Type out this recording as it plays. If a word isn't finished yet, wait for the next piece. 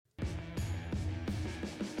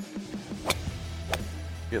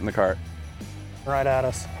Get in the cart. Right at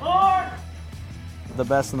us. The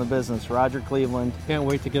best in the business, Roger Cleveland. Can't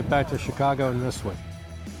wait to get back to Chicago in this one.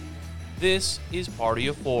 This is Party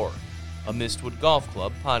of Four, a Mistwood Golf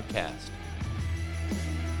Club podcast.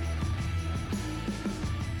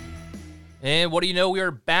 And what do you know, we are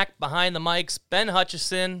back behind the mics. Ben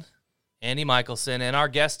Hutchison, Andy Michelson, and our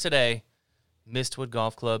guest today, Mistwood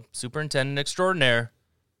Golf Club Superintendent Extraordinaire,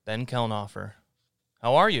 Ben Kelnhofer.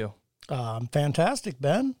 How are you? I'm fantastic,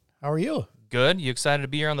 Ben. How are you? Good. You excited to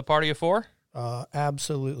be here on the Party of Four?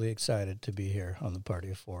 Absolutely excited to be here on the Party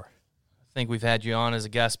of Four. I think we've had you on as a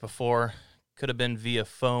guest before. Could have been via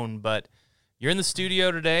phone, but you're in the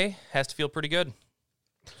studio today. Has to feel pretty good.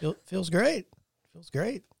 Feels great. Feels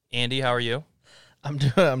great. Andy, how are you?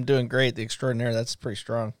 I'm doing great. The Extraordinaire, that's pretty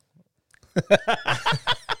strong.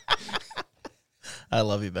 I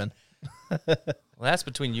love you, Ben. Well, that's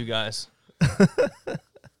between you guys.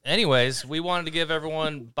 Anyways, we wanted to give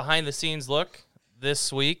everyone behind-the-scenes look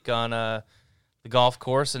this week on the golf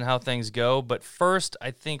course and how things go. But first, I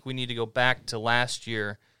think we need to go back to last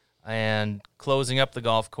year and closing up the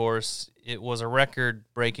golf course. It was a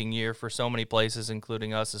record-breaking year for so many places,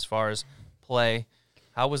 including us, as far as play.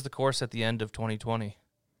 How was the course at the end of 2020?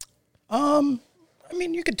 I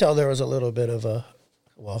mean, you could tell there was a lot of bit of an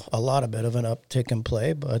uptick in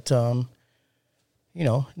play, but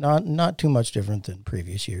not too much different than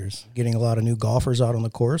previous years. Getting a lot of new golfers out on the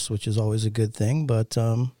course, which is always a good thing, but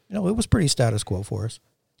it was pretty status quo for us.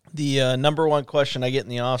 The number one question I get in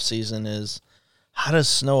the off season is, how does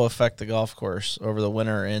snow affect the golf course over the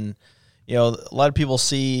winter? And a lot of people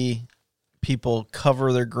see people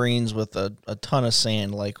cover their greens with a ton of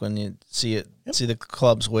sand, like when you see the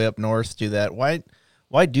clubs way up north do that.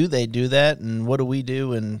 Why do they do that, and what do we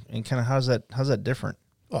do, and kind of how's that different?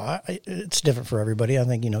 Well, it's different for everybody. I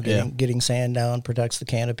think getting sand down protects the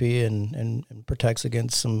canopy and protects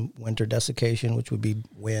against some winter desiccation, which would be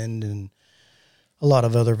wind and a lot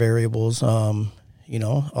of other variables. A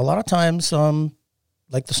lot of times,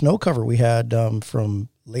 like the snow cover we had from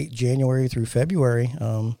late January through February.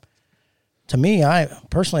 To me, I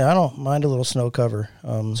don't mind a little snow cover.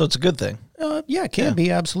 So it's a good thing. Yeah, it can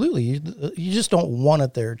be, absolutely. You just don't want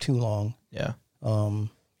it there too long. Yeah.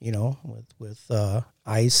 With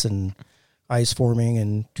ice and ice forming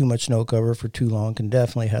and too much snow cover for too long can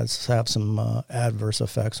definitely have some adverse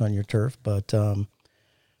effects on your turf. But for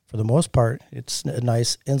the most part, it's a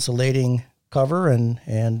nice insulating cover and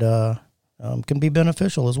can be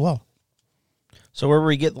beneficial as well. So where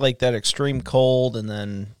we get like that extreme cold and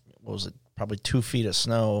then, what was it, probably 2 feet of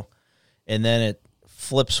snow, and then it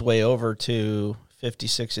flips way over to 50,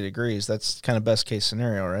 60 degrees, that's kind of best case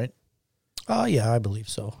scenario, right? Yeah, I believe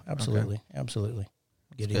so. Absolutely. Okay. Absolutely.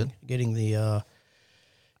 Getting the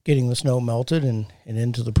snow melted and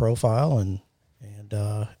into the profile and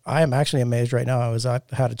I am actually amazed right now. I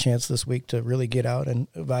had a chance this week to really get out and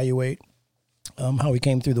evaluate how we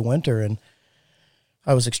came through the winter, and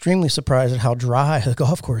I was extremely surprised at how dry the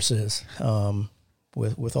golf course is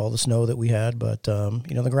with all the snow that we had. But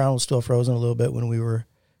the ground was still frozen a little bit when we were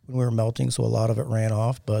melting, so a lot of it ran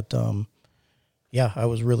off. But yeah, I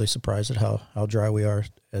was really surprised at how dry we are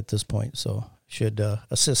at this point. So should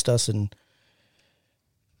assist us in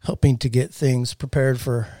helping to get things prepared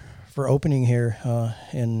for opening here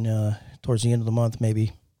towards the end of the month,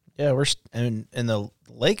 maybe. Yeah, and the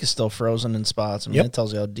lake is still frozen in spots. I mean, It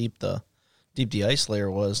tells you how deep the ice layer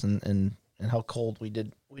was and how cold we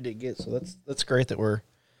did get. So that's great that we're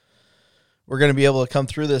going to be able to come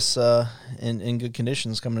through this in good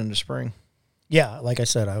conditions coming into spring. Yeah, like I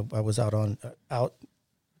said, I was out on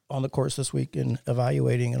the course this week and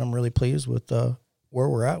evaluating, and I'm really pleased with where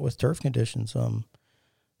we're at with turf conditions.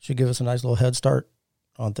 Should give us a nice little head start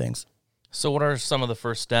on things. So what are some of the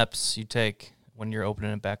first steps you take when you're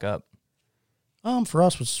opening it back up? For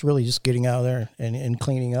us, it's really just getting out there and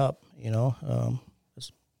cleaning up.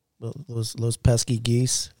 Those pesky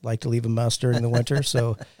geese like to leave a mess during the winter,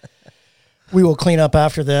 so we will clean up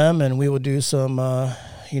after them, and we will do some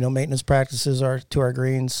maintenance practices to our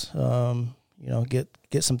greens.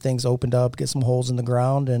 Get some things opened up, get some holes in the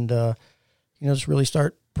ground, and just really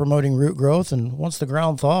start promoting root growth. And once the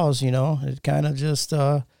ground thaws, it kind of just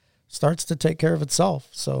starts to take care of itself.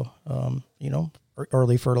 So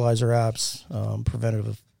early fertilizer apps,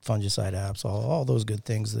 preventative fungicide apps, all those good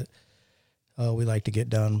things that we like to get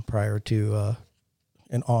done prior to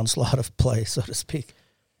an onslaught of play, so to speak.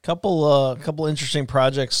 Couple interesting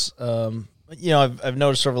projects. I've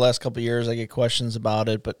noticed over the last couple of years, I get questions about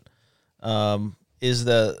it, but is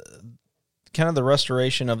the kind of the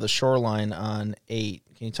restoration of the shoreline on 8.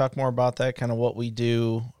 Can you talk more about that? Kind of what we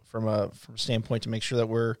do from a standpoint to make sure that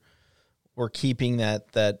we're we're keeping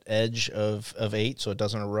that edge of 8 so it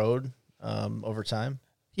doesn't erode over time?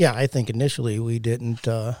 Yeah, I think initially we didn't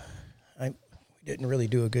really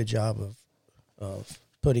do a good job of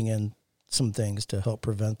putting in some things to help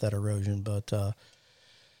prevent that erosion. But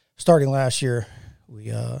starting last year,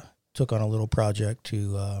 we took on a little project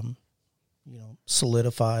to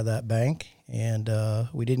solidify that bank, and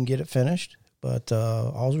we didn't get it finished. But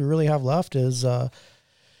all we really have left is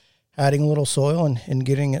adding a little soil and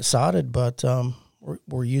getting it sodded. But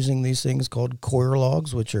we're using these things called coir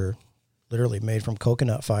logs, which are literally made from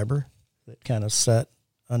coconut fiber that kind of set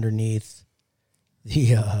underneath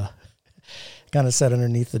the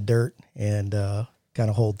dirt and kind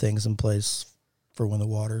of hold things in place for when the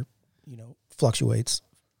water, fluctuates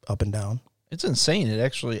up and down. It's insane. It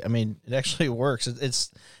actually works.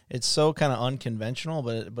 It's so kind of unconventional,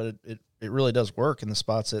 but it really does work in the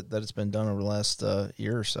spots that it's been done over the last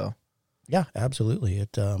year or so. Yeah, absolutely.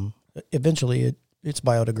 It eventually it's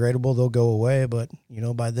biodegradable. They'll go away, but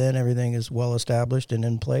by then everything is well established and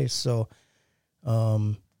in place. So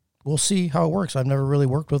we'll see how it works. I've never really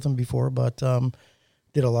worked with them before, but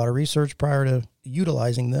did a lot of research prior to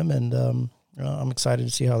utilizing them, and I'm excited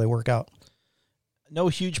to see how they work out. No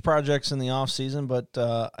huge projects in the off season, but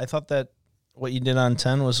I thought that what you did on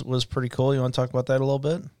 10 was pretty cool. You want to talk about that a little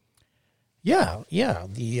bit? Yeah.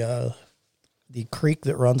 The creek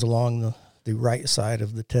that runs along the right side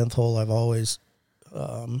of the 10th hole, I've always,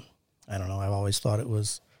 I've always thought it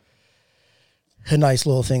was a nice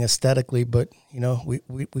little thing aesthetically, but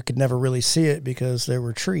we could never really see it because there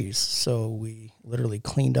were trees. So we literally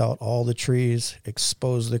cleaned out all the trees,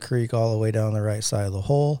 exposed the creek all the way down the right side of the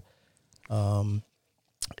hole.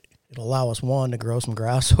 It'll allow us, to grow some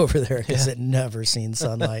grass over there because it never seen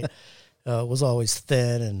sunlight. It was always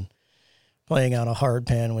thin and playing on a hard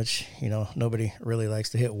pan, which, nobody really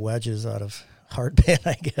likes to hit wedges out of hard pan,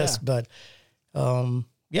 I guess. Yeah. But,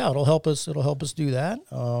 it'll help us. It'll help us do that.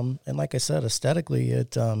 And like I said, aesthetically,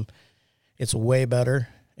 it's way better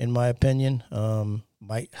in my opinion.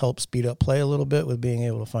 Might help speed up play a little bit with being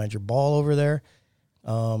able to find your ball over there.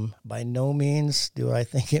 By no means do I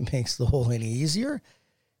think it makes the hole any easier,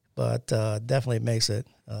 but definitely makes it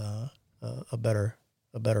a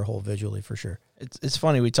better hole visually for sure. It's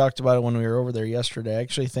funny. We talked about it when we were over there yesterday. I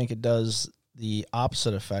actually think it does the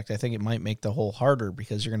opposite effect. I think it might make the hole harder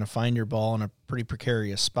because you're going to find your ball in a pretty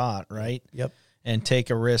precarious spot, right? Yep. And take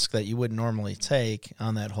a risk that you wouldn't normally take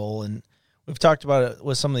on that hole. And we've talked about it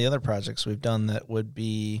with some of the other projects we've done that would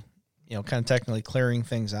be, kind of technically clearing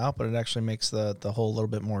things out, but it actually makes the hole a little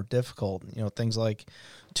bit more difficult. Things like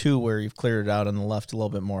 2 where you've cleared it out on the left a little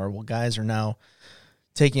bit more. Well, guys are now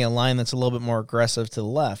taking a line that's a little bit more aggressive to the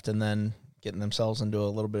left and then getting themselves into a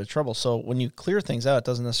little bit of trouble. So when you clear things out, it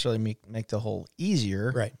doesn't necessarily make the hole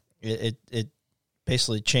easier. Right. It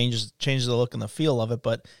basically changes the look and the feel of it,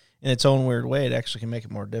 but in its own weird way, it actually can make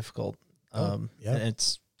it more difficult. And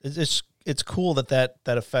it's cool that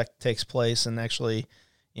effect takes place, and actually,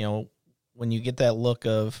 when you get that look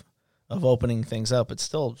of opening things up, it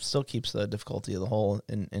still keeps the difficulty of the hole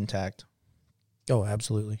intact. Oh,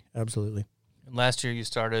 absolutely. Absolutely. And last year you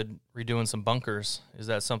started redoing some bunkers. Is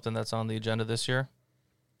that something that's on the agenda this year?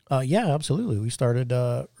 Yeah, absolutely. We started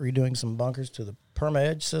redoing some bunkers to the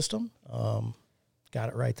PermaEdge system. Got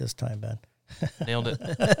it right this time, Ben. Nailed it.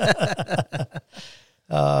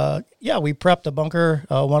 We prepped a bunker,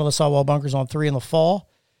 one of the sidewall bunkers on 3 in the fall.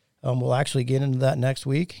 We'll actually get into that next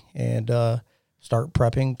week and start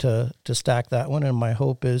prepping to stack that one. And my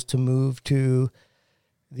hope is to move to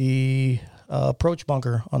the approach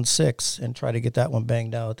bunker on 6 and try to get that one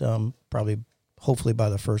banged out hopefully by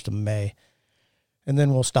the 1st of May. And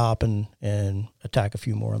then we'll stop and attack a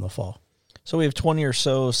few more in the fall. So we have 20 or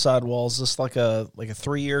so sidewalls. Is this like a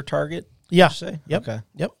 3-year target? Yeah. Say? Yep. Okay.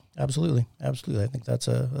 Yep. Absolutely. Absolutely. I think that's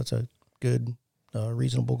a good,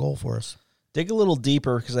 reasonable goal for us. Dig a little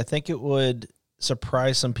deeper because I think it would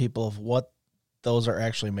surprise some people of what those are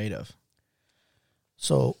actually made of.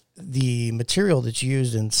 So the material that's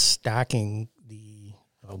used in stacking the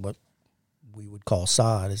what we would call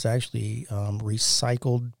sod is actually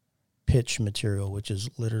recycled pitch material, which is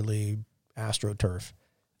literally AstroTurf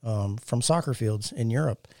from soccer fields in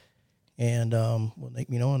Europe. And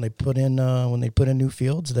when they put in new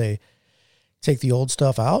fields, they take the old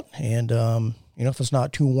stuff out, and if it's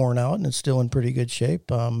not too worn out and it's still in pretty good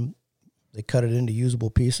shape, they cut it into usable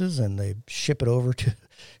pieces and they ship it over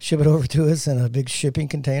to us in a big shipping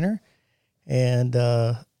container. And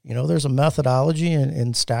there's a methodology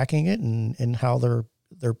in stacking it and how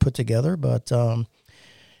they're put together. But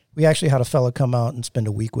we actually had a fellow come out and spend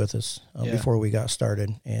a week with us before we got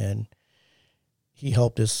started, and he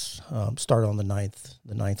helped us start on the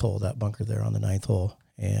ninth hole, that bunker there on the ninth hole.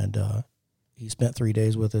 And he spent 3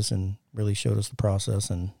 days with us and really showed us the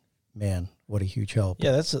process. And, man, what a huge help.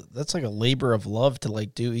 Yeah, that's like a labor of love to,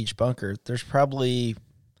 like, do each bunker. There's probably,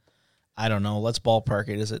 I don't know, let's ballpark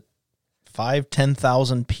it. Is it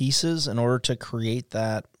 10,000 pieces in order to create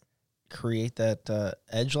that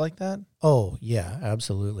edge like that? Oh, yeah,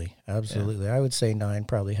 absolutely. Absolutely. Yeah. I would say 9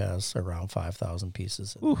 probably has around 5,000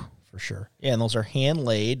 pieces in there, for sure. Yeah, and those are hand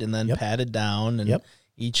laid and then patted down, and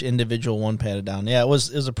each individual one patted down. Yeah, it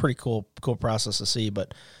was a pretty cool process to see.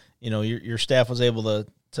 But your staff was able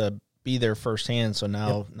to be there firsthand, so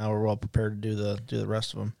now we're well prepared to do the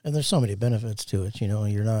rest of them. And there's so many benefits to it.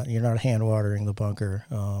 You're not hand watering the bunker.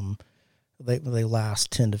 They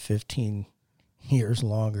last 10 to 15 years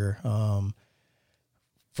longer.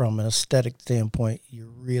 From an aesthetic standpoint,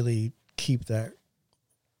 you really keep that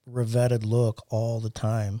revetted look all the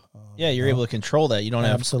time. You're able to control that. You don't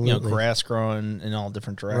have grass growing in all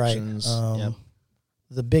different directions. Right.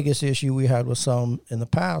 The biggest issue we had with some in the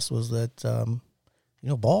past was that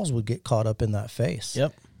balls would get caught up in that face.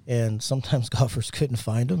 Yep. And sometimes golfers couldn't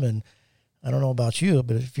find them. And I don't know about you,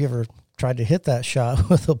 but if you ever tried to hit that shot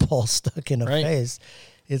with a ball stuck in a face,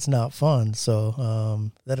 it's not fun.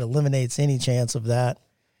 So that eliminates any chance of that.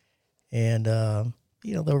 And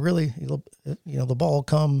they'll really, the ball will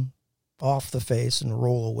come off the face and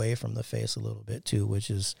roll away from the face a little bit too,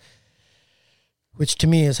 which to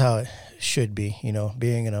me is how it should be.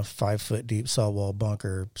 Being in a 5 foot deep sawwall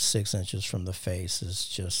bunker 6 inches from the face is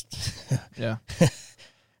just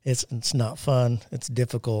it's not fun. It's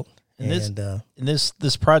difficult. And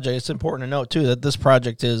this project, it's important to note too that this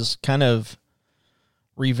project is kind of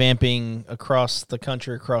revamping across the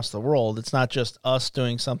country, across the world. It's not just us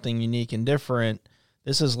doing something unique and different.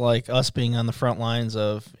 This is like us being on the front lines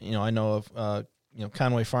of, I know of,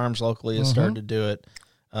 Conway Farms locally has started to do it.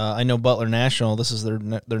 I know Butler National, this is their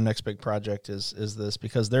next big project is this,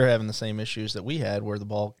 because they're having the same issues that we had where the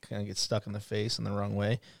ball kind of gets stuck in the face in the wrong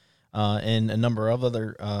way. And a number of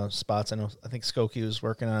other spots. I think Skokie was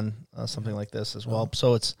working on something like this as well.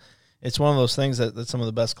 So it's one of those things that some of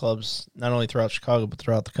the best clubs, not only throughout Chicago, but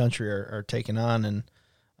throughout the country are taking on. And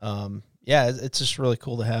it's just really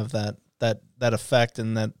cool to have that effect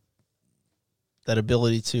and that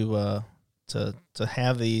ability to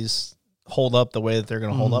have these hold up the way that they're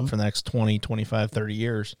going to hold up for the next 20, 25, 30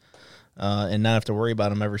 years, and not have to worry about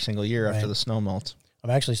them every single year after the snow melts. I'm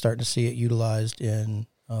actually starting to see it utilized in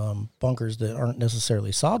bunkers that aren't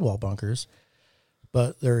necessarily sod wall bunkers,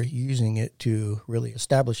 but they're using it to really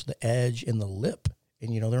establish the edge in the lip.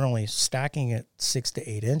 And, they're only stacking it 6 to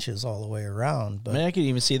 8 inches all the way around. But I could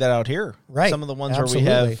even see that out here. Right. Some of the ones where we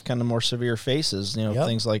have kind of more severe faces,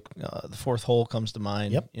 things like the fourth hole comes to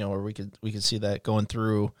mind, where we could see that going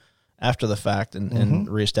through after the fact and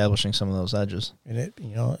reestablishing some of those edges. And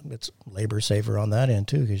it's labor saver on that end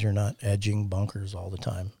too, because you're not edging bunkers all the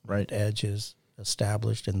time. Right. The edge is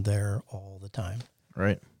established and there all the time.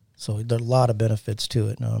 Right. So there are a lot of benefits to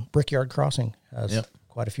it. Brickyard Crossing has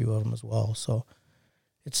quite a few of them as well. So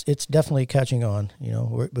it's definitely catching on,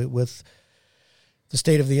 with the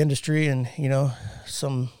state of the industry and,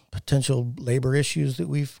 some potential labor issues that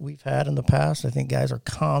we've had in the past. I think guys are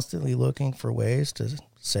constantly looking for ways to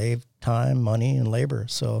save time, money, and labor.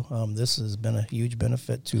 So this has been a huge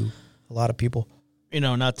benefit to a lot of people.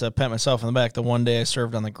 Not to pat myself on the back, the one day I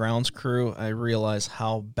served on the grounds crew, I realized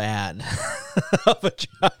how bad of a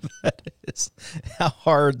job that is, how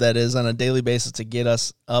hard that is on a daily basis to get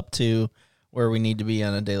us up to where we need to be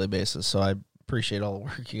on a daily basis. So I appreciate all the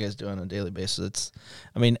work you guys do on a daily basis.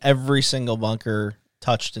 Every single bunker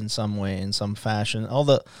touched in some way, in some fashion. All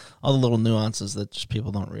the little nuances that just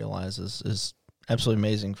people don't realize is absolutely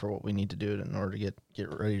amazing for what we need to do in order to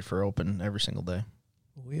get ready for open every single day.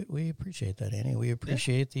 We appreciate that, Annie. We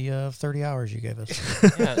appreciate the 30 hours you gave us.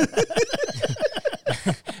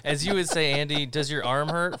 As you would say, Andy, does your arm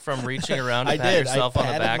hurt from reaching around to pat pat yourself on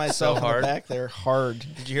the back myself so hard? On the back there hard.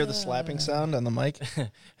 Did you hear the slapping sound on the mic?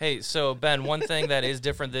 Hey, so Ben, one thing that is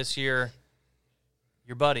different this year,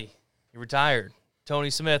 your buddy, he retired. Tony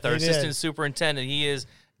Smith, our assistant superintendent, he is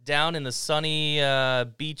down in the sunny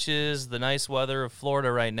beaches, the nice weather of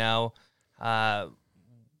Florida right now.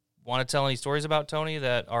 Want to tell any stories about Tony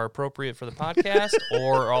that are appropriate for the podcast,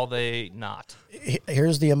 or are they not?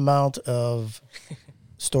 Here's the amount of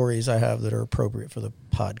stories I have that are appropriate for the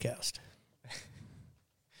podcast.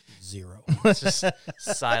 0. Just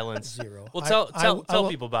silence. 0. Well, tell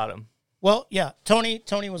people about him. Well, yeah,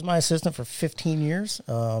 Tony was my assistant for 15 years.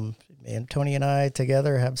 And Tony and I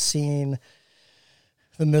together have seen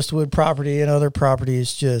the Mistwood property and other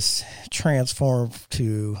properties just transformed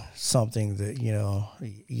to something that,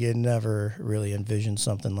 you never really envisioned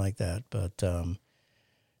something like that. But,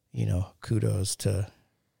 kudos to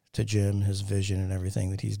Jim, his vision and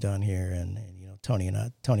everything that he's done here. And Tony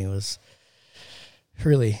was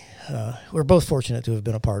really, we're both fortunate to have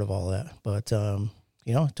been a part of all that. But,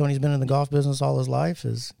 Tony's been in the golf business all his life.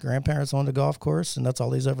 His grandparents owned a golf course, and that's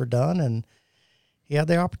all he's ever done. And he had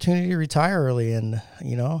the opportunity to retire early, and,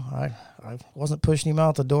 I wasn't pushing him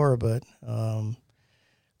out the door, but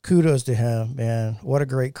kudos to him, man. What a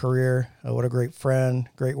great career. What a great friend,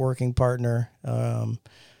 great working partner.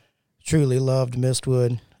 Truly loved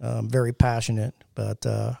Mistwood, very passionate. But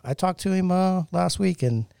I talked to him last week,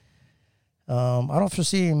 and I don't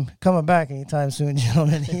foresee him coming back anytime soon,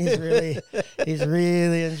 gentlemen. He's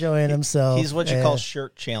really enjoying himself. He's what you call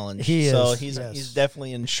shirt challenged. He is. So he's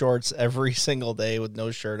definitely in shorts every single day with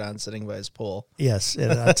no shirt on, sitting by his pool. Yes,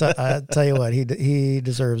 and I tell you what, he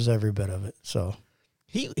deserves every bit of it. So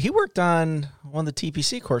he worked on one of the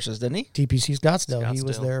TPC courses, didn't he? TPC Scottsdale. He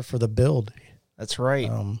was there for the build. That's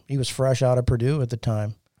right. He was fresh out of Purdue at the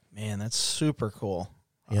time. Man, that's super cool.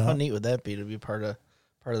 Yeah. How neat would that be to be part of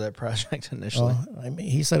that project initially?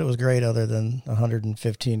 He said it was great other than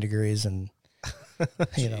 115 degrees and,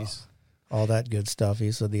 all that good stuff.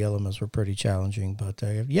 He said the elements were pretty challenging. But,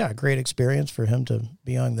 great experience for him to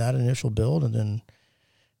be on that initial build and then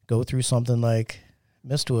go through something like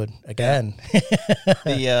Mistwood again.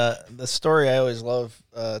 The story I always love,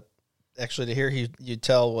 actually, to hear you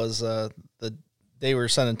tell was the day we were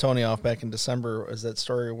sending Tony off back in December, was that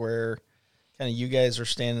story where kind of you guys are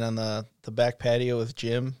standing on the back patio with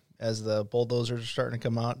Jim as the bulldozers are starting to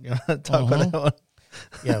come out. You want to talk about that one?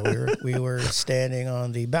 Yeah, we were standing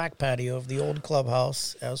on the back patio of the old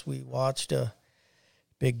clubhouse as we watched a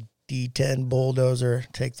big D10 bulldozer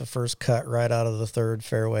take the first cut right out of the third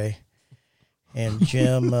fairway. And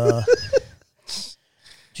Jim might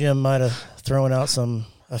have thrown out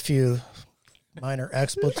a few minor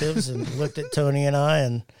expletives and looked at Tony and I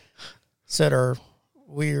and said, "Are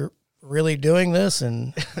we really doing this?"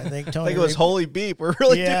 And I think Tony, I think it was holy beep. We're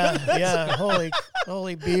really doing this. Yeah, holy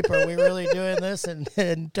beep. Are we really doing this?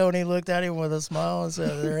 And Tony looked at him with a smile and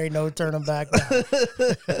said, "There ain't no turning back now."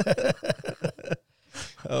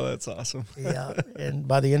 Oh, that's awesome. Yeah, and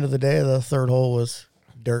by the end of the day, the third hole was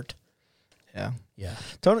dirt. Yeah.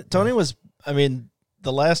 Tony was,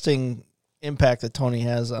 the lasting impact that Tony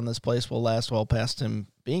has on this place will last well past him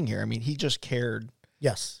being here. He just cared.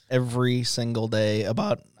 Yes. Every single day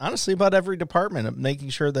about every department, of making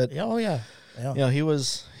sure that,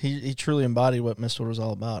 he truly embodied what Mistwood was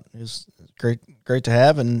all about. It was great to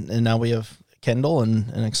have. And now we have Kendall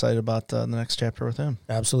and excited about the next chapter with him.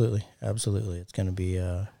 Absolutely. It's going to be,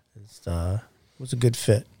 it was a good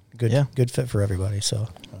fit. Good fit for everybody. So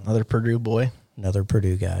another Purdue boy, another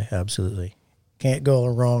Purdue guy. Absolutely. Can't go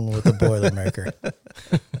wrong with the Boilermaker.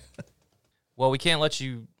 Well, we can't let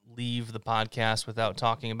you leave the podcast without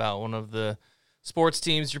talking about one of the sports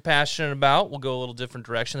teams you're passionate about. We'll go a little different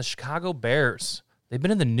direction. The Chicago Bears. They've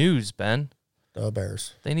been in the news, Ben. The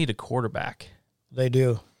Bears. They need a quarterback. They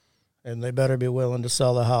do. And they better be willing to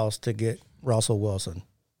sell the house to get Russell Wilson.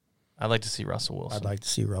 I'd like to see Russell Wilson. I'd like to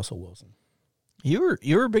see Russell Wilson. You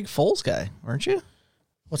were a big Foles guy, weren't you?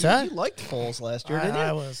 What's that? You liked Foles last year, didn't you?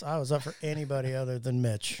 I was up for anybody other than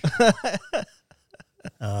Mitch.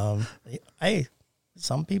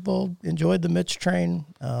 Some people enjoyed the Mitch train.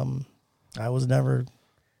 I was never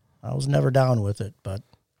down with it, but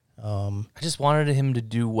I just wanted him to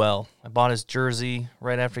do well. I bought his jersey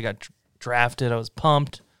right after he got drafted. I was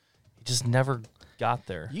pumped. He just never got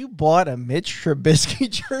there. You bought a Mitch Trubisky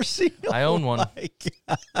jersey? I own one. My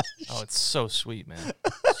gosh. Oh, it's so sweet, man.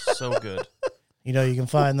 So good. You can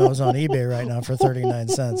find those on eBay right now for 39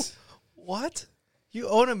 cents. What? You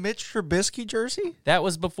own a Mitch Trubisky jersey? That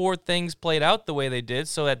was before things played out the way they did,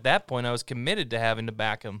 so at that point I was committed to having to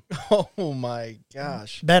back him. Oh, my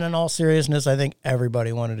gosh. Ben, in all seriousness, I think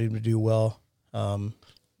everybody wanted him to do well.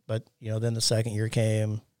 But, then the second year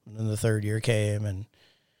came, and then the third year came, and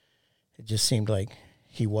it just seemed like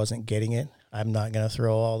he wasn't getting it. I'm not going to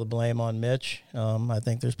throw all the blame on Mitch. I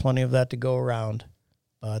think there's plenty of that to go around.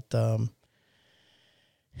 But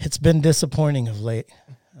it's been disappointing of late.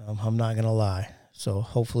 I'm not going to lie. So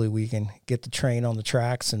hopefully we can get the train on the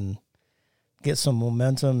tracks and get some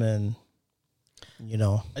momentum and,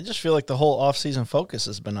 I just feel like the whole offseason focus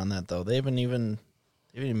has been on that, though. They haven't even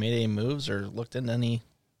made any moves or looked into any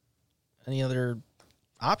other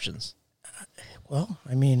options. Well,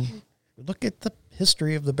 look at the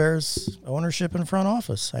history of the Bears ownership and front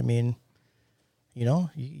office.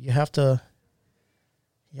 You have to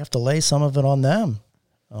lay some of it on them.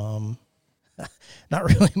 Not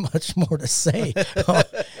really much more to say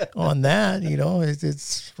on that.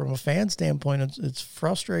 It's from a fan standpoint, it's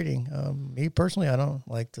frustrating. Me personally, I don't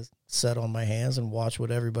like to sit on my hands and watch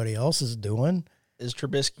what everybody else is doing. Is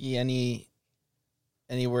Trubisky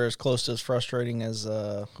anywhere as close to as frustrating as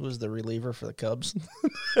who's the reliever for the Cubs?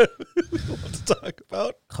 Let's talk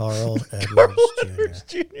about Carl Carl Edwards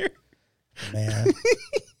Jr. Jr. Man,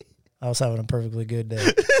 I was having a perfectly good day.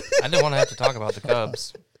 I didn't want to have to talk about the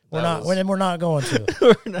Cubs. We're not going to.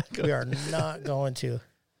 We are not going to.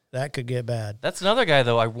 That could get bad. That's another guy,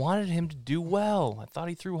 though. I wanted him to do well. I thought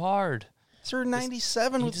he threw hard. Threw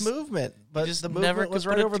 97 with movement, but just the never movement was could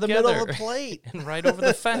put right it over the middle of the together. plate. And right over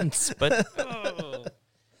the fence. But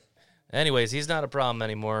anyways, he's not a problem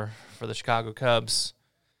anymore for the Chicago Cubs.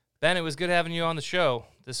 Ben, it was good having you on the show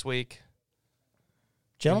this week.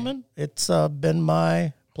 Gentlemen, it's been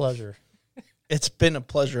my pleasure. It's been a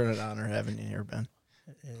pleasure and an honor having you here, Ben.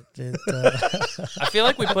 I feel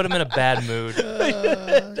like we put him in a bad mood.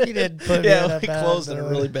 He did put me in a we bad closed in a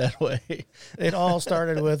mood. really bad way. It all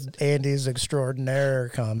started with Andy's extraordinaire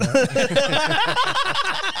comment.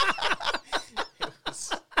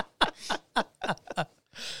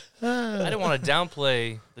 I didn't want to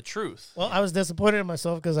downplay the truth. Well, I was disappointed in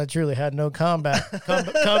myself because I truly had no comeback.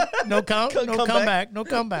 No comeback.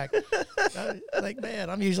 Like, man,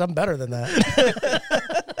 I'm better than that.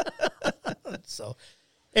 So,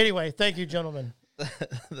 anyway, thank you, gentlemen.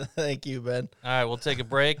 Thank you, Ben. All right, we'll take a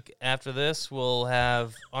break. After this, we'll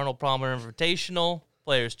have Arnold Palmer Invitational,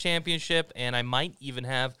 Players Championship, and I might even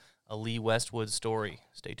have a Lee Westwood story.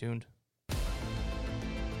 Stay tuned.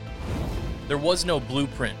 There was no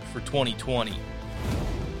blueprint for 2020.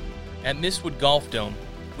 At Mistwood Golf Dome,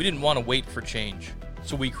 we didn't want to wait for change,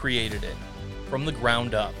 so we created it from the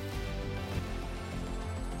ground up.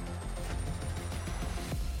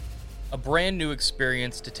 A brand new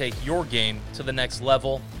experience to take your game to the next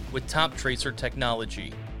level with Top Tracer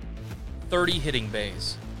technology. 30 hitting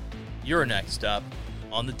bays. You're next up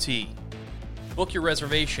on the tee. Book your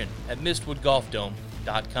reservation at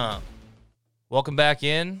mistwoodgolfdome.com. Welcome back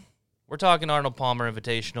in. We're talking Arnold Palmer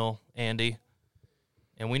Invitational, Andy.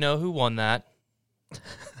 And we know who won that.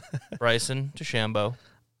 Bryson DeChambeau.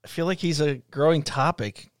 I feel like he's a growing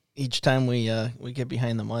topic each time we get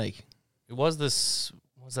behind the mic. It was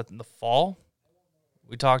that in the fall?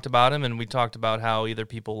 We talked about him, and we talked about how either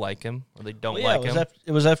people like him or they don't like him.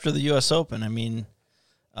 It was after the U.S. Open. I mean,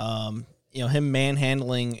 him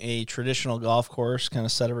manhandling a traditional golf course kind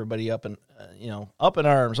of set everybody up and up in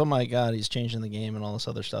arms. Oh my God, he's changing the game and all this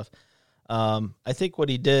other stuff. I think what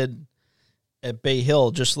he did at Bay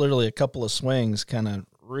Hill, just literally a couple of swings, kind of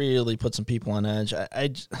really put some people on edge.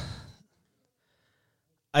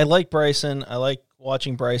 I like Bryson. I like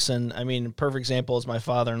watching Bryson. I mean, perfect example is my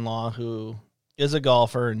father-in-law, who is a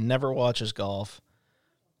golfer and never watches golf.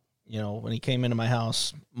 When he came into my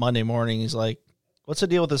house Monday morning, he's like, "What's the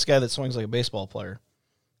deal with this guy that swings like a baseball player?"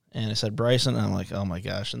 And I said, "Bryson." And I'm like, "Oh my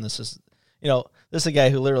gosh!" And this is a guy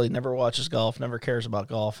who literally never watches golf, never cares about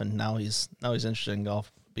golf, and now he's interested in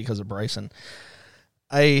golf because of Bryson.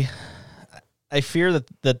 I fear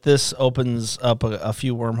that this opens up a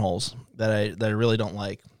few wormholes that I really don't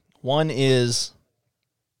like. One is,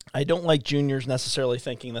 I don't like juniors necessarily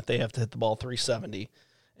thinking that they have to hit the ball 370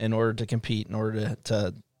 in order to compete, in order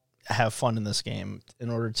to have fun in this game, in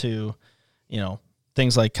order to,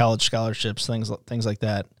 things like college scholarships, things like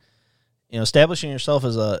that. Establishing yourself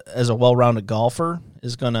as a well-rounded golfer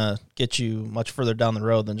is going to get you much further down the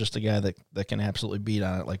road than just a guy that can absolutely beat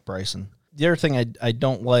on it like Bryson. The other thing I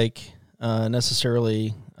don't like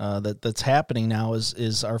necessarily that's happening now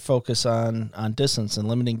is our focus on distance and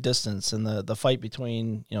limiting distance, and the fight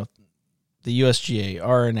between the USGA,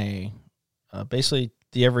 RNA, basically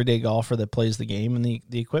the everyday golfer that plays the game, and the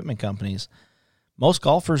equipment companies. Most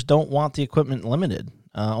golfers don't want the equipment limited.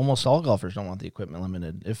 Almost all golfers don't want the equipment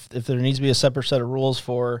limited. If there needs to be a separate set of rules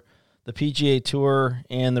for the PGA Tour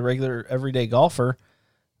and the regular everyday golfer,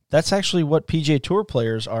 that's actually what PGA Tour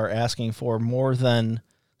players are asking for, more than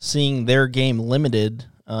seeing their game limited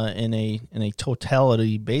in a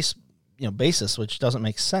totality basis, which doesn't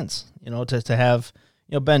make sense. To have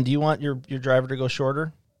Ben, do you want your driver to go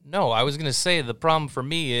shorter? No, I was going to say the problem for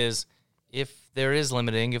me is if there is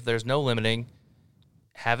limiting, if there's no limiting,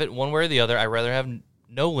 have it one way or the other. I'd rather have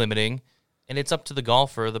no limiting, and it's up to the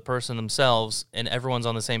golfer, the person themselves, and everyone's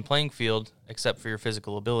on the same playing field except for your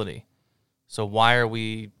physical ability. So why are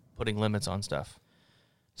we putting limits on stuff?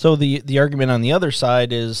 So the argument on the other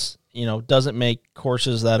side is, does it make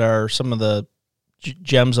courses that are some of the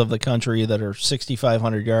gems of the country that are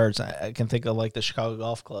 6,500 yards? I can think of like the Chicago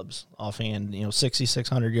Golf Clubs offhand,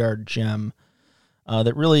 6,600 yard gem.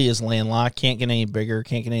 that really is landlocked, can't get any bigger,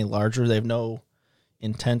 can't get any larger. They have no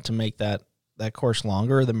intent to make that course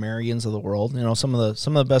longer. The Marions of the world, some of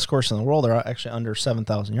the best courses in the world are actually under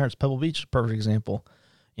 7,000 yards. Pebble Beach is a perfect example.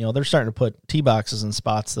 They're starting to put tee boxes in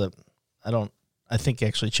spots that I think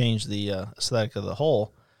actually change the aesthetic of the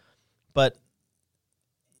hole. But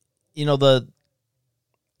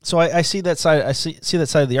so I see that side. I see that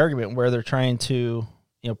side of the argument where they're trying to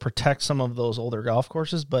protect some of those older golf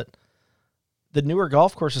courses, but the newer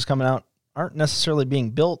golf courses coming out aren't necessarily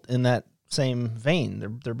being built in that same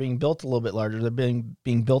vein. They're being built a little bit larger. They're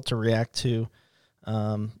being built to react to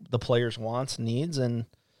the players' wants, needs, and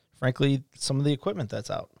frankly, some of the equipment that's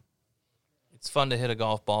out. It's fun to hit a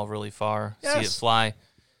golf ball really far, Yes. see it fly.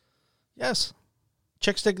 Yes,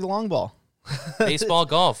 chicks dig the long ball. Baseball,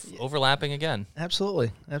 golf, overlapping again.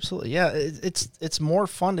 Absolutely. Yeah, it's more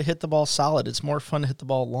fun to hit the ball solid. It's more fun to hit the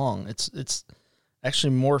ball long. It's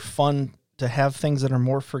actually more fun to have things that are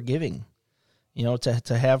more forgiving.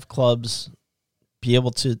 To have clubs be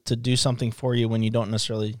able to do something for you when you don't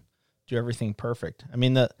necessarily do everything perfect. I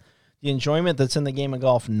mean, the enjoyment that's in the game of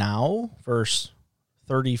golf now versus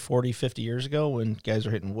 30, 40, 50 years ago when guys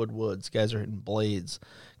are hitting woods, guys are hitting blades,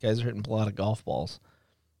 guys are hitting a lot of golf balls.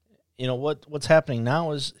 What's happening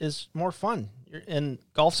now is more fun, and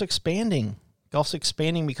golf's expanding. Golf's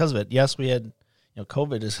expanding because of it. Yes, we had,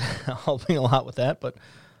 COVID is helping a lot with that, but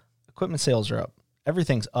equipment sales are up.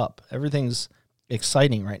 Everything's up. Everything's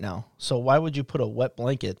exciting right now. So why would you put a wet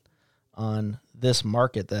blanket on this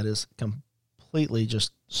market that is completely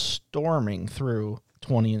just storming through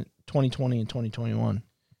 2020 and 2021?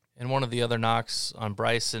 And one of the other knocks on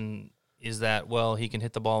Bryson is that, he can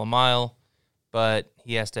hit the ball a mile, but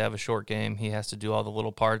he has to have a short game. He has to do all the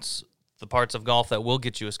little parts, the parts of golf that will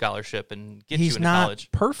get you a scholarship and get you into college. He's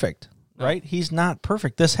not perfect, right? He's not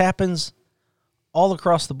perfect. This happens all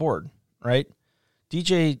across the board, right?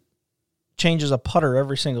 DJ changes a putter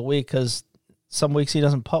every single week because some weeks he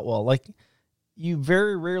doesn't putt well. Like, you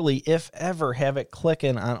very rarely, if ever, have it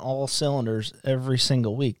clicking on all cylinders every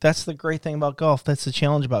single week. That's the great thing about golf. That's the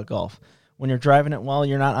challenge about golf. When you're driving it well,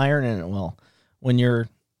 you're not ironing it well. When you're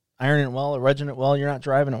ironing it well or wedging it well, you're not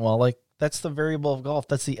driving it well. Like, that's the variable of golf.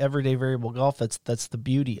 That's the everyday variable of golf. That's the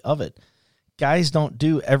beauty of it. Guys don't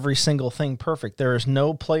do every single thing perfect. There is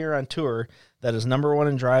no player on tour that is number one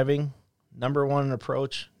in driving, number one in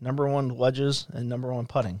approach, number one wedges, and number one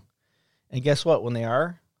putting. And guess what? When they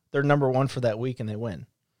are, they're number one for that week and they win.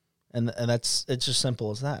 And it's just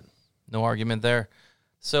simple as that. No argument there.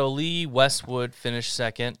 So Lee Westwood finished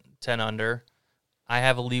second, 10 under. I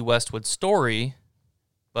have a Lee Westwood story,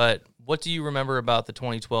 but what do you remember about the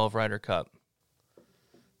 2012 Ryder Cup?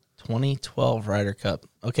 2012 Ryder Cup.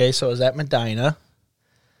 Okay, so it was at Medina.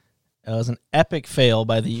 It was an epic fail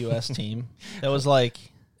by the U.S. team. That was like...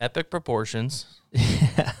 Epic proportions.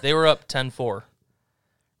 They were up 10-4.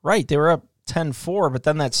 Right, they were up 10-4, but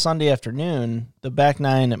then that Sunday afternoon, the back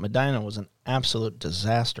nine at Medina was an absolute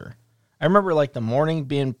disaster. I remember like the morning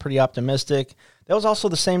being pretty optimistic. That was also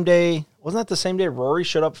the same day, wasn't that the same day Rory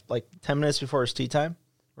showed up like 10 minutes before his tee time?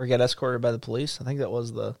 Or he got escorted by the police? I think that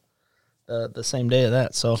was the same day of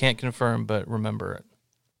that. So can't confirm, but remember it.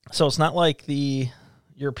 So it's not like the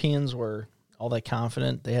Europeans were all that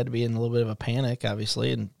confident. They had to be in a little bit of a panic,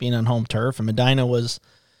 obviously, and being on home turf. And Medina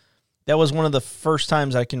that was one of the first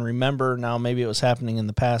times I can remember. Now, maybe it was happening in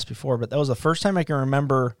the past before, but that was the first time I can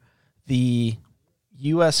remember the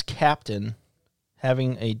U.S. captain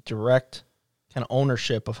having a direct kind of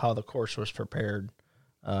ownership of how the course was prepared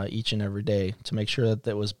each and every day to make sure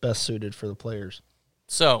that was best suited for the players.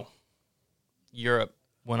 So, Europe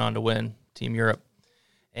went on to win, Team Europe.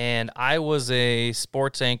 And I was a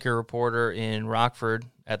sports anchor reporter in Rockford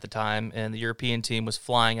at the time, and the European team was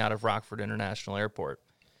flying out of Rockford International Airport.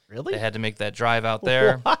 Really? They had to make that drive out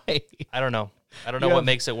there. Why? I don't know. I don't know what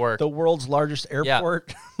makes it work. The world's largest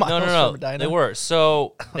airport. Yeah. No. They were.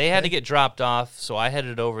 So they had to get dropped off, so I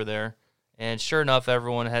headed over there. And sure enough,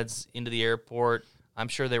 everyone heads into the airport. I'm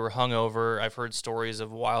sure they were hungover. I've heard stories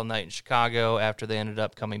of a wild night in Chicago after they ended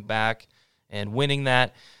up coming back and winning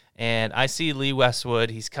that. And I see Lee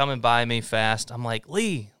Westwood. He's coming by me fast. I'm like,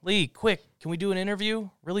 Lee, quick, can we do an interview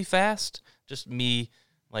really fast? Just me,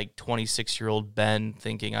 like 26-year-old Ben,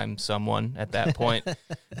 thinking I'm someone at that point.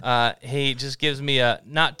 He just gives me a,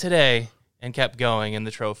 not today, and kept going, and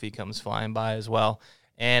the trophy comes flying by as well.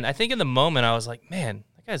 And I think in the moment I was like, man,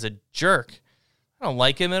 that guy's a jerk. I don't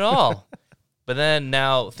like him at all. But then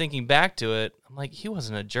now thinking back to it, I'm like, he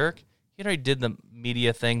wasn't a jerk. He already did the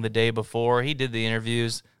media thing the day before. He did the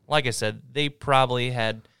interviews. Like I said, they probably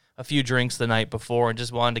had a few drinks the night before and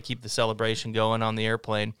just wanted to keep the celebration going on the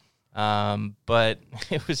airplane. But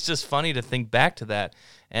it was just funny to think back to that.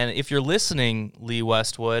 And if you're listening, Lee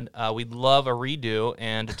Westwood, we'd love a redo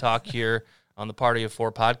and to talk here on the Party of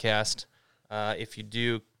Four podcast if you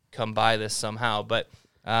do come by this somehow. But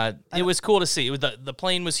it was cool to see. It was the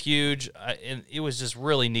plane was huge, and it was just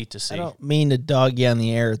really neat to see. I don't mean to dog you on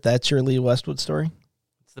the air. That's your Lee Westwood story?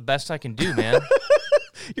 It's the best I can do, man.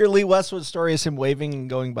 Your Lee Westwood story is him waving and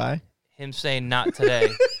going by? Him saying, not today.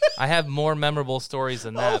 I have more memorable stories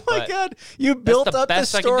than that. Oh, my God. You built up this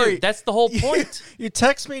story. That's the whole point. You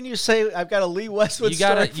text me and you say, I've got a Lee Westwood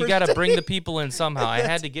story. You gotta bring the people in somehow. I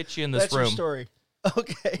had to get you in this room. That's your story.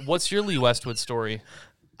 Okay. What's your Lee Westwood story?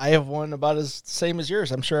 I have one about as same as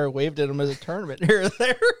yours. I'm sure I waved at him as a tournament here or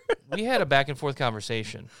there. We had a back and forth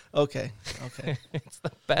conversation. Okay. It's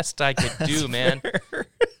the best I could do, man.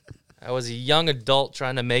 I was a young adult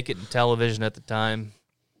trying to make it in television at the time.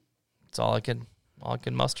 It's all I could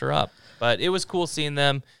muster up. But it was cool seeing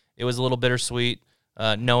them. It was a little bittersweet,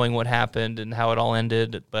 knowing what happened and how it all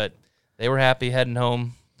ended. But they were happy heading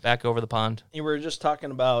home back over the pond. We were just talking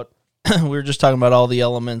about all the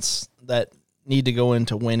elements that need to go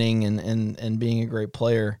into winning and being a great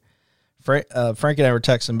player. Frank and I were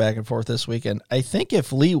texting back and forth this weekend. I think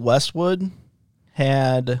if Lee Westwood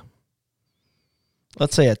had,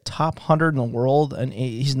 let's say, a top 100 in the world, and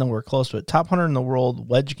he's nowhere close to it, top 100 in the world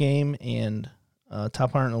wedge game and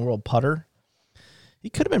top 100 in the world putter,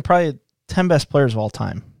 he could have been probably 10 best players of all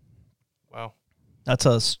time. Wow. I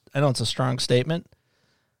know it's a strong statement,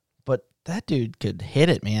 but that dude could hit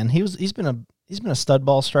it, man. He's been a stud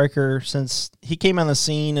ball striker since he came on the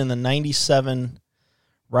scene in the 97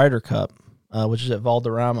 Ryder Cup, which is at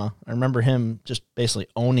Valderrama. I remember him just basically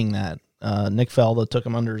owning that. Nick Faldo took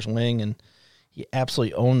him under his wing, and he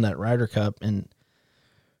absolutely owned that Ryder Cup. And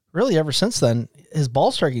really, ever since then, his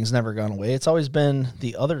ball striking's never gone away. It's always been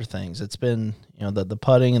the other things. It's been, the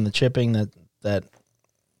putting and the chipping that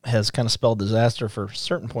has kind of spelled disaster for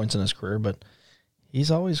certain points in his career. But he's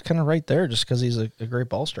always kind of right there just because he's a great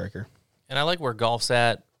ball striker. And I like where golf's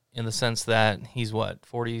at in the sense that he's,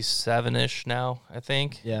 47-ish now, I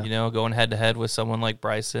think? Yeah. Going head-to-head with someone like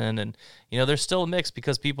Bryson. And, there's still a mix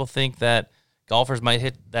because people think that golfers might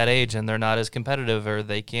hit that age and they're not as competitive or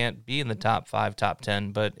they can't be in the top 5, top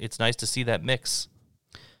 10. But it's nice to see that mix.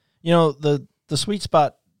 The sweet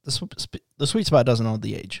spot, the sweet spot doesn't know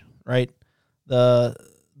the age, right? The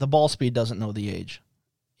ball speed doesn't know the age,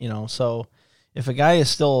 so if a guy is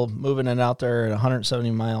still moving it out there at 170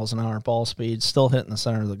 miles an hour ball speed, still hitting the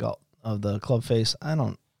center of the club face, I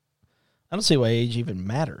don't see why age even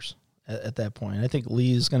matters at that point. I think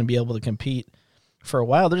Lee is going to be able to compete for a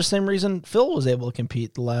while. There's the same reason Phil was able to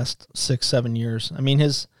compete the last 6-7 years. I mean,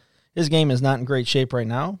 his game is not in great shape right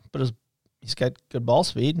now, but he's got good ball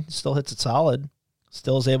speed. He still hits it solid.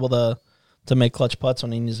 Still is able to make clutch putts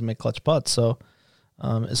when he needs to make clutch putts. So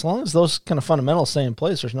as long as those kind of fundamentals stay in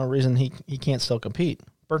place, there's no reason he can't still compete.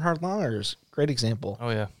 Bernhard Langer is a great example. Oh,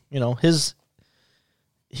 yeah.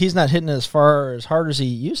 He's not hitting as far as hard as he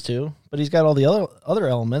used to, but he's got all the other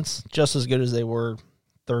elements just as good as they were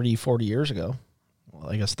 30, 40 years ago. Well,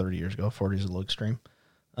 I guess 30 years ago. 40 is a little extreme.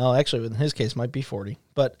 Oh, actually, in his case, might be 40.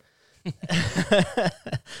 But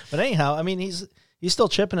but anyhow, I mean, he's still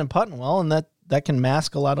chipping and putting well, and that can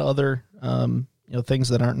mask a lot of other things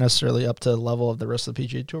that aren't necessarily up to the level of the rest of the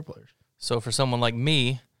PGA Tour players. So for someone like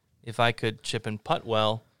me, if I could chip and putt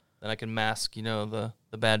well, then I can mask, the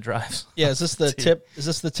bad drives. Yeah, is this the tip? Is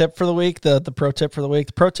this the tip for the week? The pro tip for the week?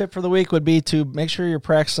 The pro tip for the week would be to make sure you're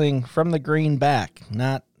practicing from the green back,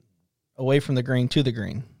 not away from the green to the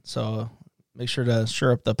green. So make sure to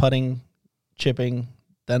shore up the putting, chipping,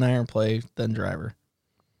 then iron play, then driver.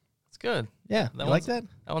 That's good. Yeah, you like that?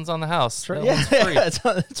 That one's on the house. That yeah,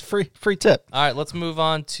 one's free. It's free tip. All right, let's move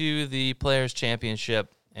on to the Players'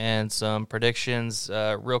 Championship and some predictions.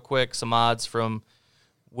 Real quick, some odds from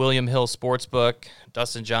William Hill Sportsbook.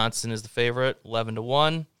 Dustin Johnson is the favorite,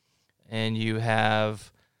 11-1. And you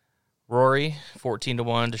have Rory,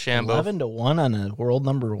 14-1. DeChambeau. 11-1 on a world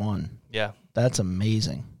number one. Yeah. That's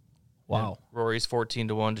amazing. Wow. And Rory's 14-1.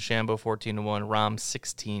 DeChambeau, 14-1. Rahm,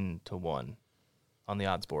 16-1 on the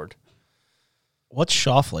odds board. What's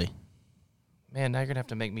Schauffele? Man, now you're going to have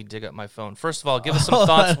to make me dig up my phone. First of all, give us some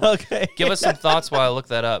thoughts. Okay. Give us some thoughts while I look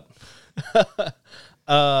that up.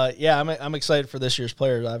 Yeah, I'm excited for this year's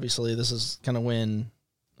players. Obviously, this is kind of when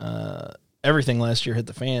everything last year hit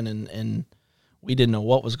the fan, and we didn't know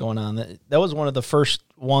what was going on. That was one of the first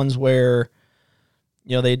ones where,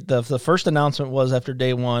 the first announcement was after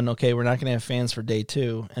day one, okay, we're not going to have fans for day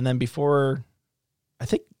two. And then before, I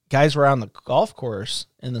think guys were on the golf course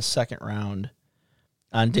in the second round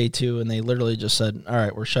on day two, and they literally just said, all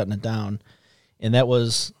right, we're shutting it down. And that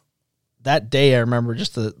was that day I remember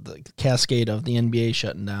just the cascade of the NBA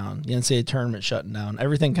shutting down, the NCAA tournament shutting down,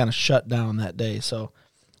 everything kind of shut down that day. So,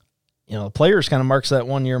 the players kind of marks that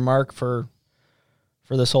 1 year mark for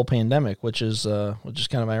this whole pandemic, which is kind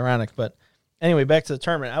of ironic. But anyway, back to the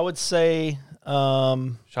tournament. I would say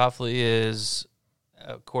Schauffele is,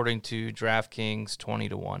 according to DraftKings,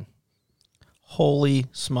 20-1. Holy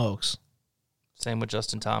smokes. Same with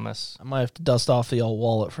Justin Thomas. I might have to dust off the old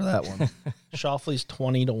wallet for that one. Schauffele's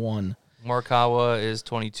 20-1. Morikawa is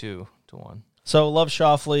 22-1. So love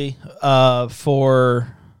Schauffele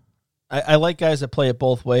I like guys that play it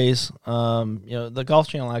both ways. The Golf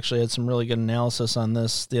Channel actually had some really good analysis on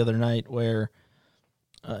this the other night where,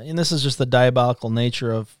 and this is just the diabolical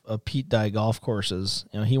nature of Pete Dye golf courses.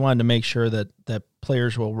 He wanted to make sure that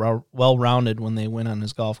players were well-rounded when they went on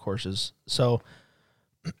his golf courses. So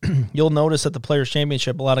you'll notice at the Players'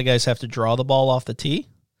 Championship, a lot of guys have to draw the ball off the tee,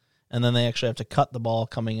 and then they actually have to cut the ball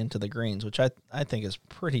coming into the greens, which I think is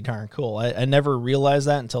pretty darn cool. I never realized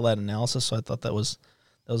that until that analysis, so I thought that was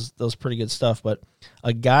pretty good stuff. But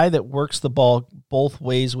a guy that works the ball both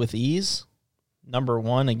ways with ease, number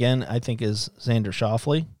one, again, I think is Xander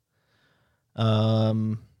Schauffele.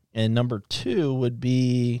 And number two would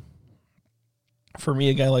be, for me,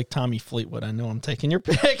 a guy like Tommy Fleetwood. I know I'm taking your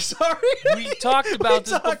pick. Sorry. We talked about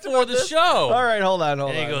this before the show. All right, hold on.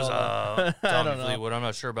 And he goes, Tommy Fleetwood, I'm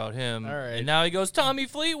not sure about him. All right. And now he goes, Tommy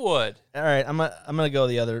Fleetwood. All right, I'm gonna go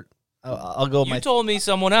the other. I'll go. You told me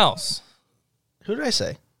someone else. Who did I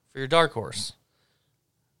say? For your dark horse.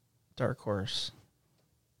 Dark horse.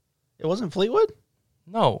 It wasn't Fleetwood?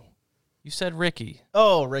 No. You said Ricky.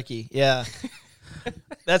 Oh, Ricky. Yeah.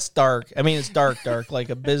 That's dark. I mean, it's dark, like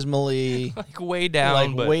abysmally. Like way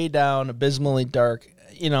down. Way down, abysmally dark.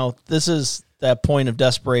 This is that point of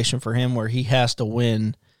desperation for him where he has to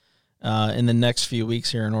win in the next few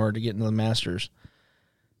weeks here in order to get into the Masters.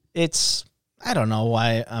 I don't know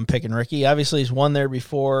why I'm picking Ricky. Obviously, he's won there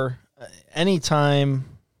before. Anytime,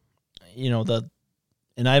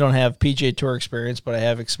 and I don't have PGA Tour experience, but I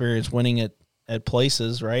have experience winning at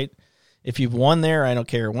places, right? If you've won there, I don't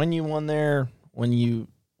care when you won there. When you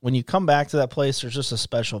come back to that place, there's just a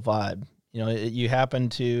special vibe. You happen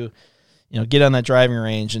to, get on that driving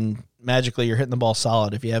range and magically you're hitting the ball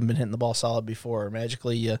solid. If you haven't been hitting the ball solid before,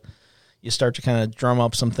 magically you start to kind of drum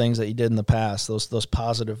up some things that you did in the past, those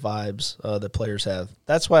positive vibes that players have.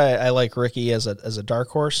 That's why I like Ricky as a dark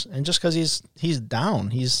horse, and just because he's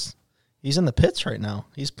down, he's in the pits right now.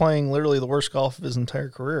 He's playing literally the worst golf of his entire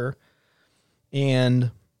career,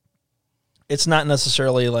 and it's not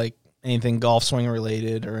necessarily like anything golf swing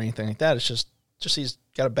related or anything like that. It's just he's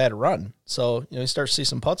got a bad run. So he starts to see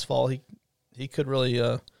some putts fall. He could really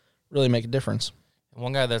make a difference.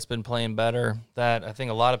 One guy that's been playing better that I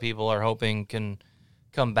think a lot of people are hoping can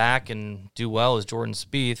come back and do well is Jordan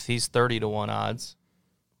Spieth. He's 30-1 odds.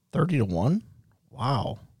 30-1?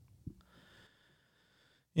 Wow.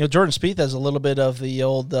 Jordan Spieth has a little bit of the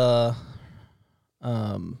old Rory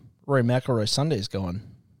McIlroy Sundays going.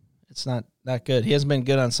 It's not that good. He hasn't been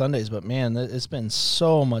good on Sundays, but man, it's been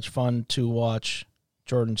so much fun to watch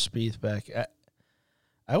Jordan Spieth back.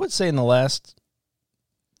 I would say in the last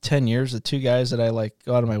 10 years, the two guys that I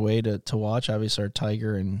go out of my way to watch obviously are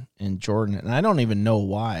Tiger and Jordan, and I don't even know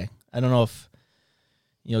why. I don't know if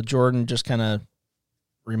Jordan just kind of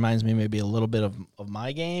reminds me maybe a little bit of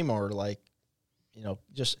my game, or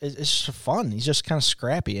it's just fun. He's just kind of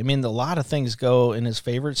scrappy. I mean, a lot of things go in his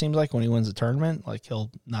favor, it seems like, when he wins a tournament. Like he'll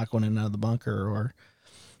knock one in out of the bunker, or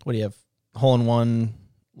what do you have, hole in one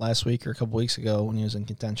last week or a couple weeks ago when he was in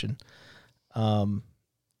contention.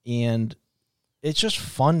 And it's just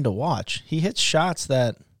fun to watch. He hits shots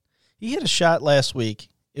that he hit a shot last week.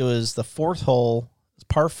 It was the fourth hole,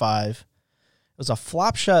 par 5. It was a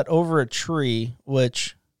flop shot over a tree,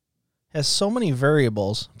 which has so many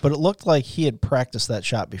variables, but it looked like he had practiced that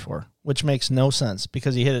shot before, which makes no sense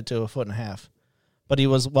because he hit it to 1.5 feet. But he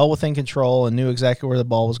was well within control and knew exactly where the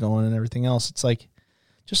ball was going and everything else. It's like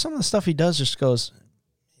just some of the stuff he does just goes,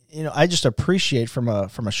 I just appreciate from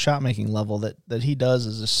a shot making level that he does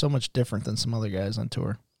is just so much different than some other guys on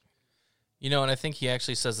tour. And I think he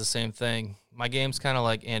actually says the same thing. My game's kind of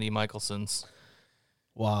like Andy Michelson's.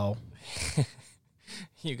 Wow.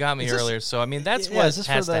 You got me earlier, so I mean that's what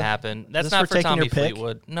has to happen. That's not for Tommy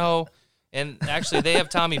Fleetwood. No, and actually they have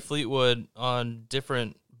Tommy Fleetwood on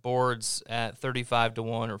different boards at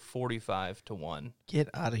 35-1 or 45-1. Get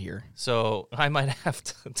out of here. So I might have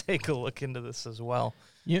to take a look into this as well.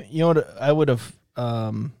 You know what I would have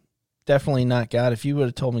definitely not got if you would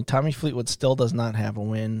have told me Tommy Fleetwood still does not have a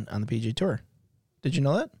win on the PGA Tour. Did you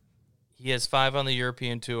know that? He has 5 on the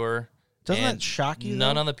European Tour. Doesn't And that shock you?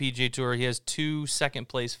 None though? on the PGA Tour. He has 2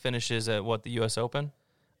 second-place finishes at, the U.S. Open?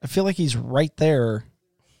 I feel like he's right there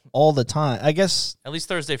all the time. I guess At least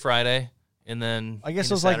Thursday, Friday, and then it was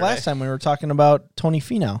Saturday. like last time we were talking about Tony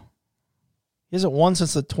Finau. He hasn't won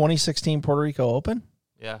since the 2016 Puerto Rico Open,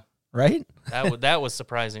 Yeah. right? That was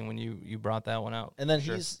surprising when you brought that one out. And then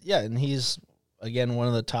Sure. he's again one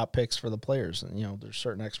of the top picks for the players. And there's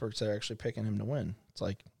certain experts that are actually picking him to win. It's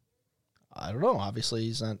like, I don't know. Obviously,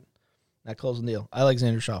 he's not closing the deal. I like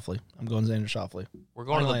Xander Schauffele. I'm going Xander Schauffele. We're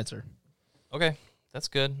going Final to the answer. Okay, that's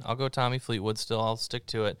good. I'll go Tommy Fleetwood still. I'll stick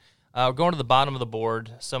to it. We're going to the bottom of the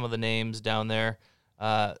board, some of the names down there.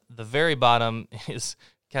 The very bottom is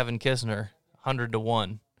Kevin Kisner,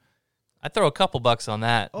 100-1. I'd throw a couple bucks on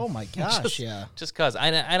that. Oh, my gosh, yeah. Just because.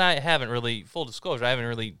 I haven't really, full disclosure, I haven't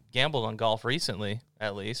really gambled on golf recently,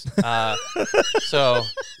 at least. So,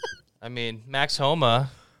 I mean, Max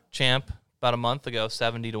Homa, champ, about a month ago,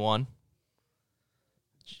 70-1.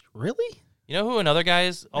 Really? You know who another guy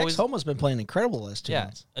is always? Max Homa's been playing incredible last 2 Yeah,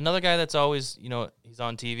 months. another guy that's always, he's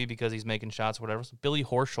on TV because he's making shots, whatever. So Billy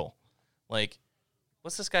Horschel. Like,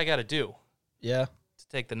 what's this guy got to do Yeah. to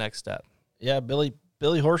take the next step? Yeah, Billy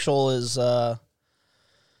Horschel is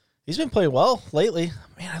he's been playing well lately.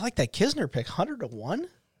 Man, I like that Kisner pick. 100-1.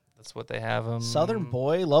 That's what they have him. Southern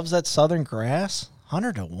boy loves that southern grass.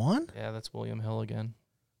 100-1. Yeah, that's William Hill again.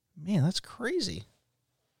 Man, that's crazy.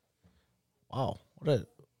 Wow,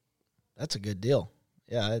 that's a good deal.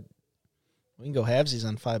 Yeah, we can go halvesies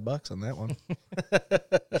on $5 on that one.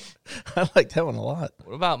 I like that one a lot.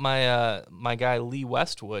 What about my guy Lee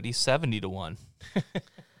Westwood? He's 70-1.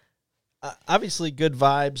 Obviously, good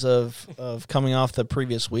vibes of coming off the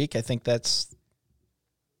previous week. I think that's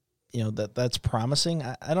that's promising.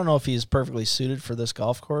 I don't know if he's perfectly suited for this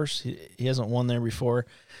golf course. He hasn't won there before.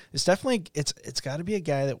 It's definitely it's got to be a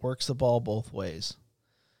guy that works the ball both ways.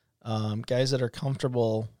 Guys that are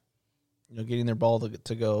comfortable, getting their ball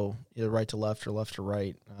to go either right to left or left to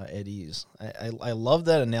right at ease. I love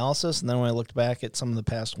that analysis. And then when I looked back at some of the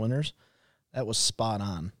past winners, that was spot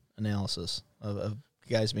on analysis of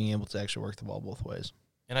guys being able to actually work the ball both ways.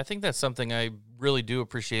 And I think that's something I really do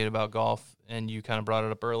appreciate about golf, and you kind of brought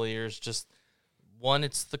it up earlier, is just, one,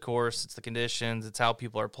 it's the course, it's the conditions, it's how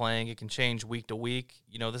people are playing. It can change week to week.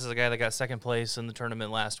 This is a guy that got second place in the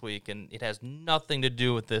tournament last week, and it has nothing to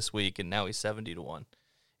do with this week, and now he's 70-1.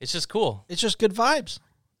 It's just cool. It's just good vibes.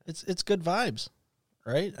 It's good vibes,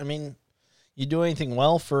 right? I mean, you do anything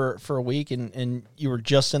well for a week, and you were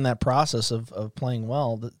just in that process of playing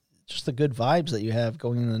well, just the good vibes that you have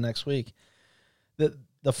going into the next week.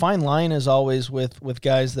 The fine line is always with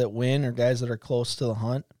guys that win or guys that are close to the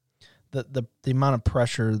hunt. The amount of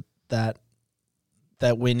pressure that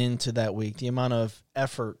went into that week, the amount of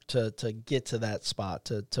effort to get to that spot,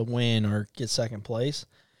 to win or get second place,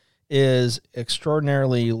 is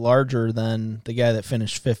extraordinarily larger than the guy that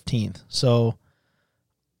finished 15th. So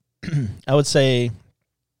I would say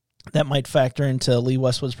that might factor into Lee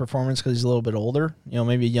Westwood's performance because he's a little bit older.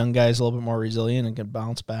 Maybe a young guy is a little bit more resilient and can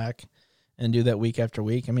bounce back and do that week after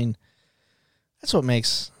week. I mean, that's what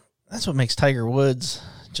makes Tiger Woods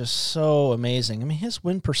just so amazing. I mean, his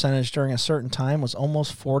win percentage during a certain time was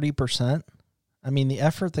almost 40%. I mean, the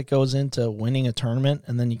effort that goes into winning a tournament,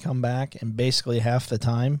 and then you come back and basically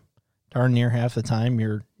darn near half the time,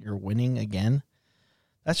 you're winning again.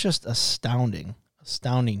 That's just astounding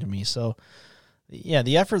to me. So, yeah,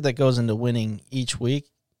 the effort that goes into winning each week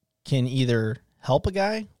can either help a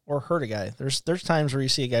guy or hurt a guy. There's times where you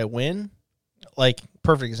see a guy win. Like,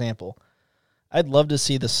 perfect example, I'd love to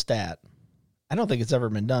see the stat. I don't think it's ever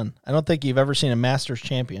been done. I don't think you've ever seen a Masters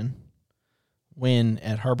champion win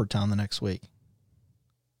at Harbour Town the next week.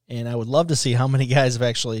 And I would love to see how many guys have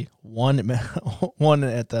actually won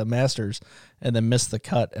at the Masters and then missed the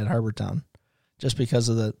cut at Harbour Town, just because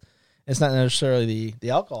of it's not necessarily the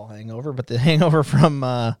alcohol hangover, but the hangover from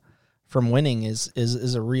winning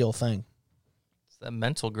is a real thing. It's that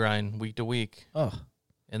mental grind week to week. Oh,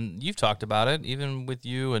 and you've talked about it, even with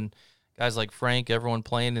you and guys like Frank, everyone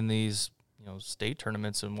playing in these state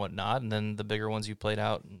tournaments and whatnot, and then the bigger ones you played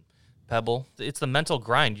out in Pebble. It's the mental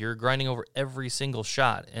grind. You're grinding over every single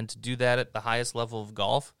shot, and to do that at the highest level of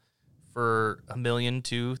golf for $1 million,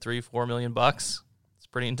 $2, $3, $4 million bucks, it's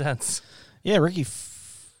pretty intense. Yeah, Ricky.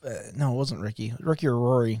 No, it wasn't Ricky. Ricky or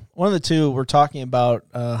Rory. One of the two were talking about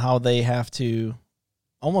how they have to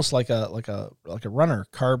almost like a runner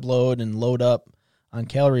carb load and load up on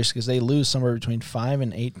calories because they lose somewhere between 5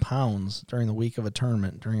 and 8 pounds during the week of a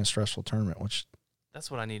tournament, during a stressful tournament. Which that's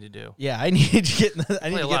what I need to do. Yeah, I need to get in the, I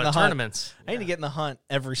need play to a get lot in the of hunt. tournaments. I need to get in the hunt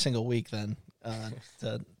every single week then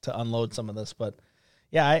to unload some of this. But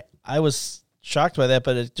yeah, I was shocked by that,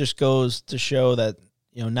 but it just goes to show that,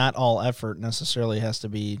 not all effort necessarily has to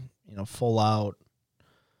be, full out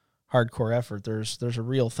hardcore effort. There's a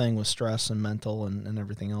real thing with stress and mental and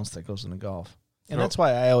everything else that goes into golf. And that's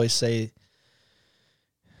why I always say,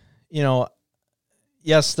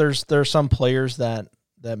 yes, there's some players that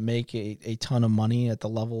make a ton of money at the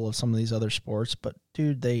level of some of these other sports, but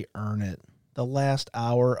dude, they earn it. The last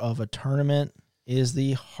hour of a tournament is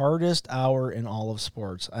the hardest hour in all of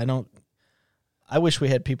sports. I wish we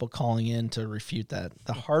had people calling in to refute that.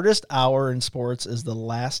 The hardest hour in sports is the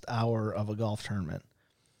last hour of a golf tournament.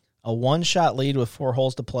 A one-shot lead with 4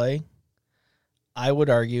 holes to play, I would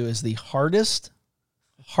argue, is the hardest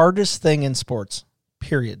thing in sports,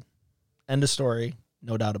 period. End of story,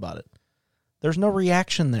 no doubt about it. There's no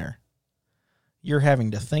reaction there. You're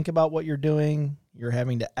having to think about what you're doing. You're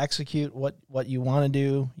having to execute what you want to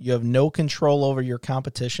do. You have no control over your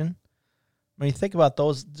competition. When you think about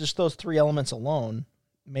those 3 elements alone,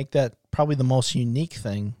 make that probably the most unique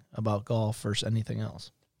thing about golf versus anything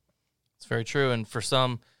else. It's very true. And for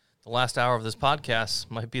some, the last hour of this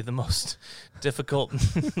podcast might be the most difficult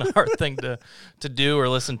and hard thing to do or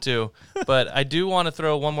listen to. But I do want to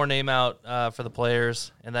throw one more name out for the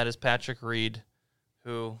players, and that is Patrick Reed,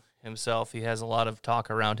 who himself, he has a lot of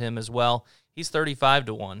talk around him as well. He's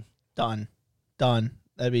 35-1. Done.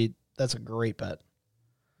 That's a great bet.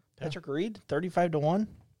 Patrick Reed, 35-1.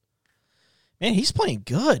 Man, he's playing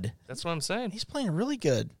good. That's what I'm saying. He's playing really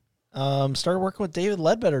good. Started working with David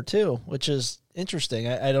Ledbetter too, which is interesting.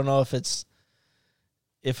 I don't know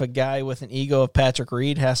if a guy with an ego of Patrick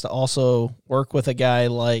Reed has to also work with a guy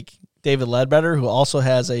like David Ledbetter, who also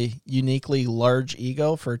has a uniquely large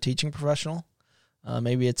ego for a teaching professional.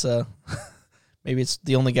 Maybe it's the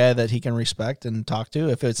only guy that he can respect and talk to.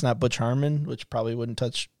 If it's not Butch Harmon, which probably wouldn't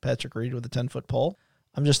touch Patrick Reed with a 10-foot pole.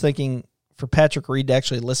 I'm just thinking for Patrick Reed to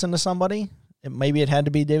actually listen to somebody, maybe it had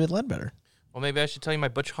to be David Ledbetter. Well, maybe I should tell you my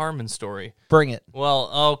Butch Harmon story. Bring it.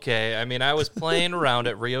 Well, okay. I mean, I was playing around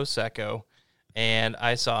at Rio Seco, and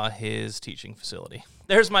I saw his teaching facility.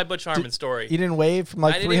 There's my Butch Harmon story. You didn't wave from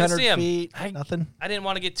 300 feet? Nothing? I didn't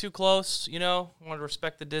want to get too close, I wanted to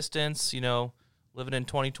respect the distance, living in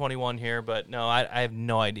 2021 here. But no, I have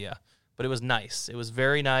no idea. But it was nice. It was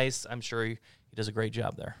very nice. I'm sure he does a great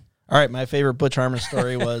job there. All right, my favorite Butch Harmon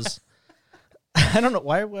story was, I don't know,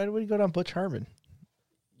 why do we go down Butch Harmon?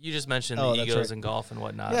 You just mentioned the egos in golf and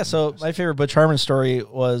whatnot. Yeah, so my favorite Butch Harmon story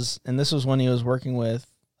was, and this was when he was working with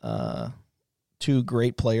 2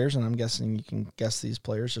 great players, and I'm guessing you can guess these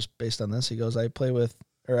players just based on this. He goes, I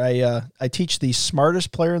teach the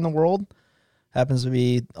smartest player in the world, happens to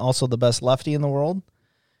be also the best lefty in the world,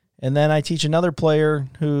 and then I teach another player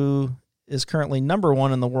who is currently number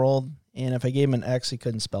 1 in the world, and if I gave him an X, he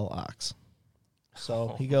couldn't spell ox.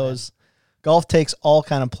 So he goes, golf takes all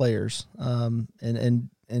kind of players, and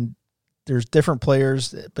there's different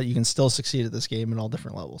players, but you can still succeed at this game in all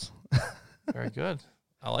different levels. Very good.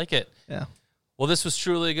 I like it. Yeah. Well, this was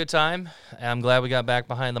truly a good time. I'm glad we got back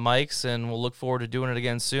behind the mics, and we'll look forward to doing it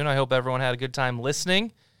again soon. I hope everyone had a good time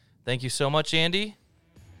listening. Thank you so much, Andy,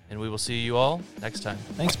 and we will see you all next time.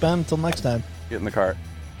 Thanks, Ben. Until next time. Get in the cart.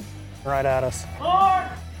 Right at us.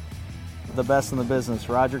 The best in the business,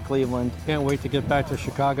 Roger Cleveland. Can't wait to get back to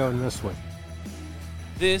Chicago in this one.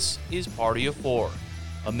 This is Party of 4,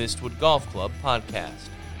 a Mistwood Golf Club podcast.